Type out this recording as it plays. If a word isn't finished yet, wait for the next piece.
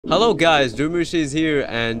Hello guys, Durmush is here,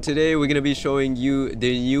 and today we're gonna be showing you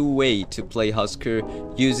the new way to play Huskar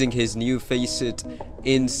using his new Facet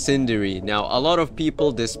Incendiary. Now, a lot of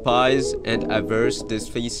people despise and averse this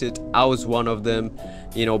Facet. I was one of them.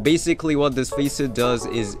 You know, basically what this Facet does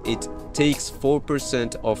is it takes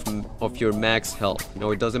 4% of your max health. You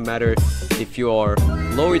know, it doesn't matter if you are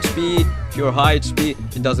low HP, if you're high HP,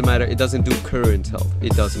 it doesn't matter. It doesn't do current health,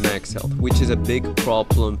 it does max health, which is a big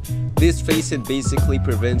problem. This Facet basically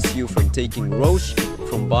prevents you from taking Roche,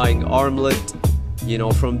 from buying armlet, you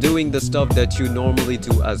know, from doing the stuff that you normally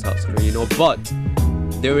do as Huskar, you know. But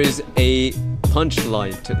there is a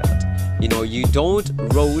punchline to that. You know, you don't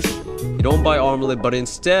Roche, you don't buy armlet, but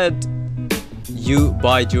instead you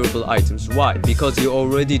buy durable items. Why? Because you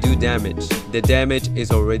already do damage. The damage is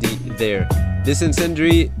already there. This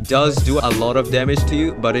incendiary does do a lot of damage to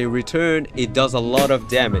you, but in return it does a lot of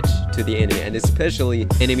damage to the enemy, and especially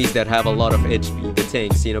enemies that have a lot of HP, the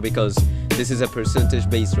tanks, you know, because this is a percentage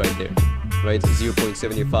base right there, right?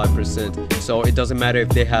 0.75%. so it doesn't matter if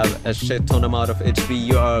they have a shit ton amount of HP,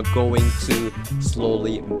 you are going to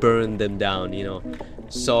slowly burn them down, you know.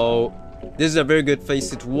 So this is a very good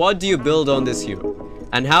Facet. What do you build on this hero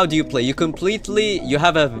and how do you play? You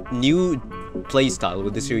have a new playstyle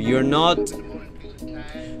with this hero.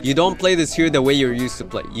 You don't play this hero the way you're used to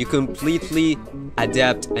play. You completely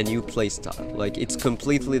adapt a new playstyle. Like, it's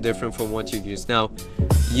completely different from what you're used. Now,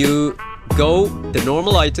 you go the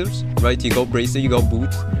normal items, right? You go bracer, you go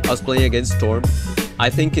boots. I was playing against Storm. I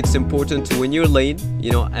think it's important to win your lane, you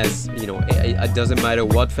know, as you know, it doesn't matter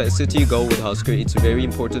what facet you go with Huskar, it's very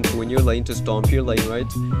important to win your lane, to stomp your lane,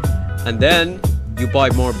 right? And then you buy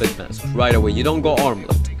more bitmask right away. You don't go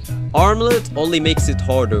armlet. Armlet only makes it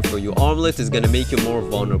harder for you. Armlet is gonna make you more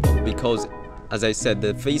vulnerable because, as I said,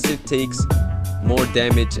 the Facet takes more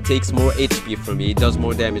damage, takes more HP from you, it does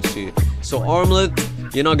more damage to you. So armlet,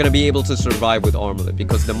 you're not gonna be able to survive with armlet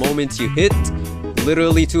because the moment you hit,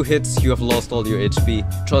 literally 2 hits, you have lost all your HP.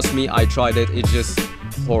 Trust me, I tried it, it's just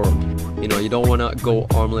horrible. You know, you don't wanna go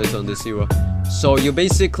armlet on this hero. So you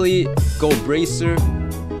basically go bracer,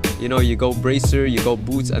 you know, you go bracer, you go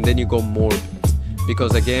boots, and then you go morbid.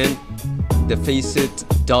 Because again, the Facet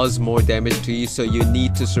does more damage to you, so you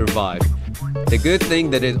need to survive. The good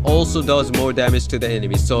thing that it also does more damage to the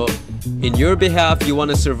enemy. So in your behalf, you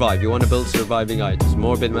want to survive, you want to build surviving items.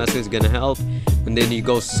 Morbid Master is gonna help. And then you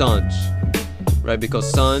go Sanj, right?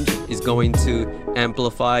 Because Sanj is going to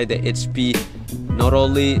amplify the HP. Not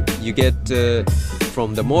only you get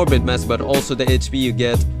from the Morbid Mass, but also the HP you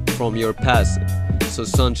get from your passive. So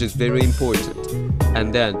Sanj is very important.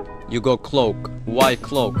 And then you go Cloak. Why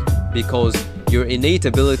Cloak? Because your innate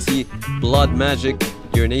ability Blood Magic,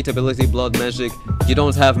 you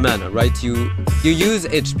don't have mana, right? You use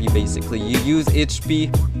HP basically. You use HP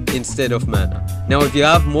instead of mana. Now if you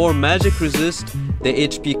have more magic resist, the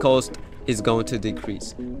HP cost is going to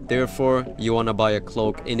decrease. Therefore, you want to buy a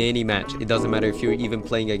Cloak in any match. It doesn't matter if you're even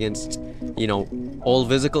playing against, you know, all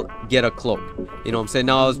physical, get a Cloak. You know what I'm saying?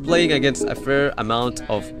 Now I was playing against a fair amount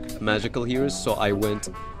of magical heroes, so I went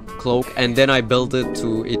Cloak, and then I built it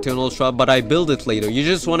to Eternal Shroud, but I build it later. You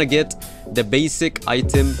just want to get the basic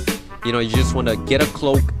item, you know, you just want to get a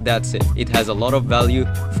Cloak, that's it. It has a lot of value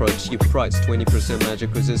for a cheap price. 20%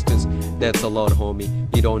 magic resistance, that's a lot, homie.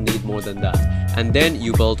 You don't need more than that. And then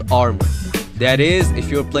you build armor. That is, if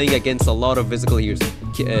you're playing against a lot of physical heroes.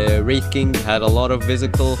 Wraith King had a lot of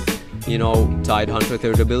physical, you know, Tide Hunter,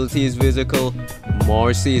 third ability is physical.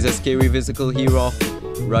 Marcy is a scary physical hero,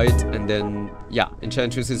 right? And then yeah,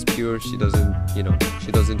 Enchantress is pure, she doesn't, you know,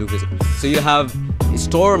 she doesn't do physical. So you have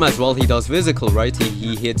Storm as well, he does physical, right?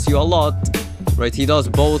 He hits you a lot, right? He does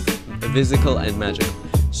both physical and magical.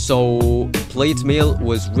 So plate mail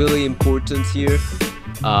was really important here.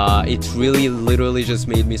 It really literally just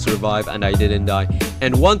made me survive, and I didn't die.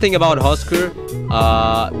 And one thing about Huskar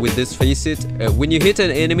with this Facet, when you hit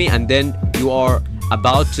an enemy and then you are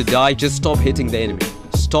about to die, just stop hitting the enemy.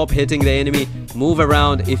 Stop hitting the enemy, move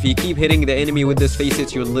around. If you keep hitting the enemy with this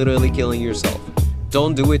Facet, you're literally killing yourself.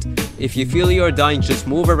 Don't do it. If you feel you're dying, just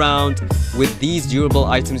move around. With these durable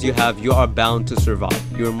items you have, you are bound to survive.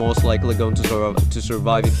 You're most likely going to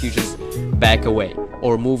survive if you just back away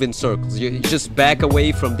or move in circles. You just back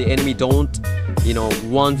away from the enemy. Don't, you know,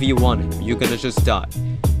 1v1 him. You're gonna just die,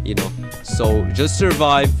 you know. So just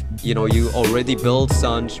survive. You know, you already build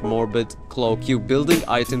Sanj, Morbid, Cloak. You're building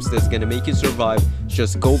items that's gonna make you survive.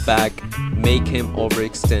 Just go back, make him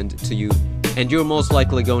overextend to you, and you're most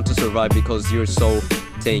likely going to survive because you're so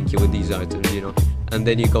tanky with these items, you know. And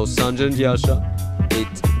then you go Sanj and Yasha.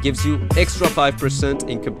 it gives you extra 5%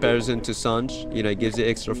 in comparison to Sanj. You know, it gives you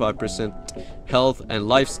extra 5% health and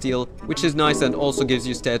lifesteal, which is nice, and also gives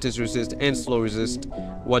you status resist and slow resist.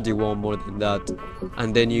 What do you want more than that?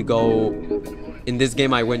 And then you go, in this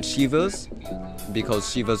game I went Shivas, because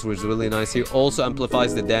Shivas was really nice here. Also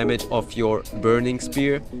amplifies the damage of your burning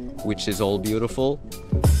spear, which is all beautiful.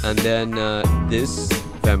 And then this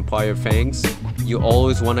Vampire Fangs, you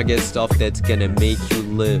always want to get stuff that's gonna make you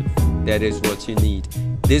live. That is what you need.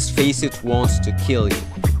 This Facet wants to kill you.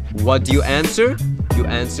 What do you answer? You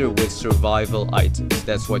answer with survival items.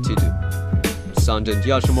 That's what you do. Sanj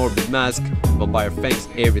Yasha, Morbid Mask, Vampire Fangs,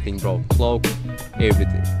 everything, bro. Cloak,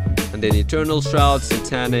 everything. And then Eternal Shroud,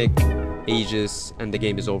 Satanic, Aegis, and the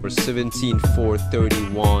game is over.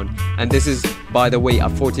 17-4-31. And this is, by the way, a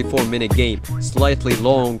 44-minute game. Slightly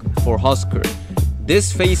long for Huskar.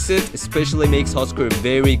 This Facet especially makes Huskar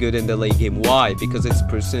very good in the late game. Why? Because it's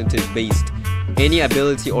percentage based. Any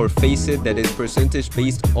ability or Facet that is percentage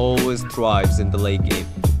based always thrives in the late game.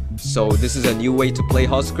 So this is a new way to play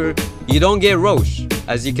Huskar. You don't get Roche.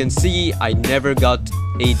 As you can see, I never got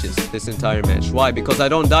Aegis this entire match. Why? Because I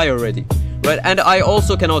don't die already. Right? And I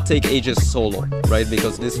also cannot take Aegis solo. Right?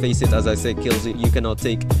 Because this Facet, as I said, kills you. You cannot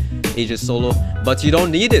take Aegis solo. But you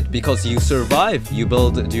don't need it because you survive. You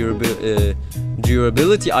build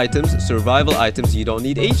durability items, survival items. You don't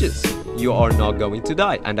need Aegis. You are not going to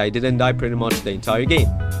die. And I didn't die pretty much the entire game.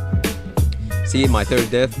 See, my third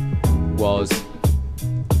death was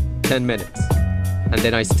 10 minutes. And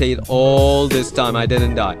then I stayed all this time. I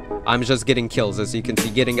didn't die. I'm just getting kills, as you can see,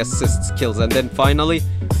 getting assists, kills. And then finally,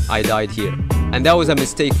 I died here. And that was a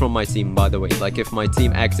mistake from my team, by the way. Like, if my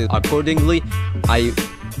team acted accordingly, I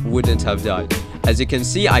wouldn't have died. As you can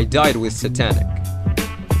see, I died with Satanic.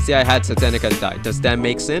 See, I had Satanic and died. Does that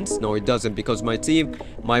make sense? No, it doesn't, because my team,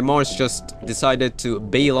 my Mars just decided to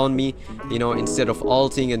bail on me, you know, instead of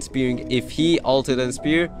ulting and spearing. If he ulted and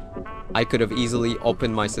spear, I could have easily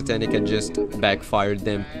opened my Satanic and just backfired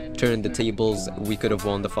them, turned the tables. We could have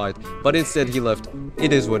won the fight, but instead he left.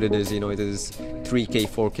 It is what it is, you know. It is 3k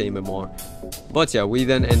 4k MMR. But yeah, we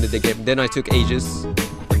then ended the game. Then I took Aegis,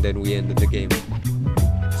 and then we ended the game.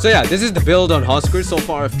 So yeah, this is the build on Huskar. So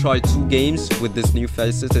far I've tried 2 games with this new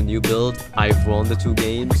Facet and new build. I've won the 2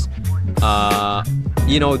 games.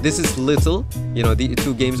 You know, this is little. You know, the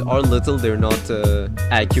 2 games are little. They're not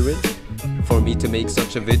accurate for me to make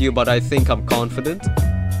such a video, but I think I'm confident.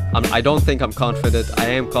 I don't think I'm confident. I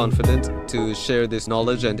am confident to share this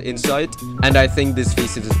knowledge and insight, and I think this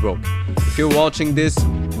Facet is broke. If you're watching this,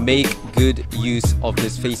 make good use of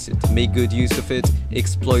this Facet. Make good use of it.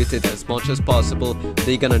 Exploit it as much as possible.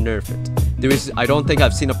 They're gonna nerf it. I don't think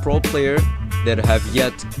I've seen a pro player that have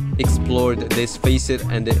yet explored this Facet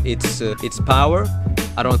and its power.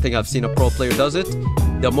 I don't think I've seen a pro player does it.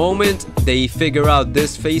 The moment they figure out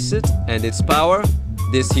this Facet and its power,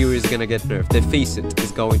 this hero is gonna get nerfed. The Facet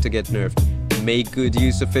is going to get nerfed. Make good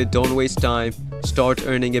use of it. Don't waste time. Start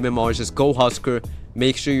earning MMR. Just go Huskar.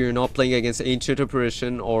 Make sure you're not playing against Ancient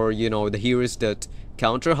Apparition or, you know, the heroes that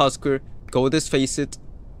counter Huskar. Go this Facet.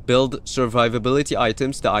 Build survivability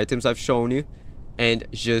items, the items I've shown you, and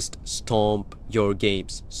just stomp your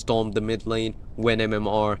games. Stomp the mid lane, win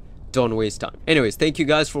MMR. Don't waste time. Anyways, thank you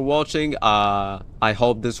guys for watching. I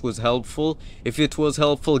hope this was helpful. If it was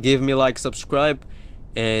helpful, give me a like, subscribe,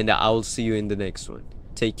 and I'll see you in the next one.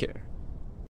 Take care.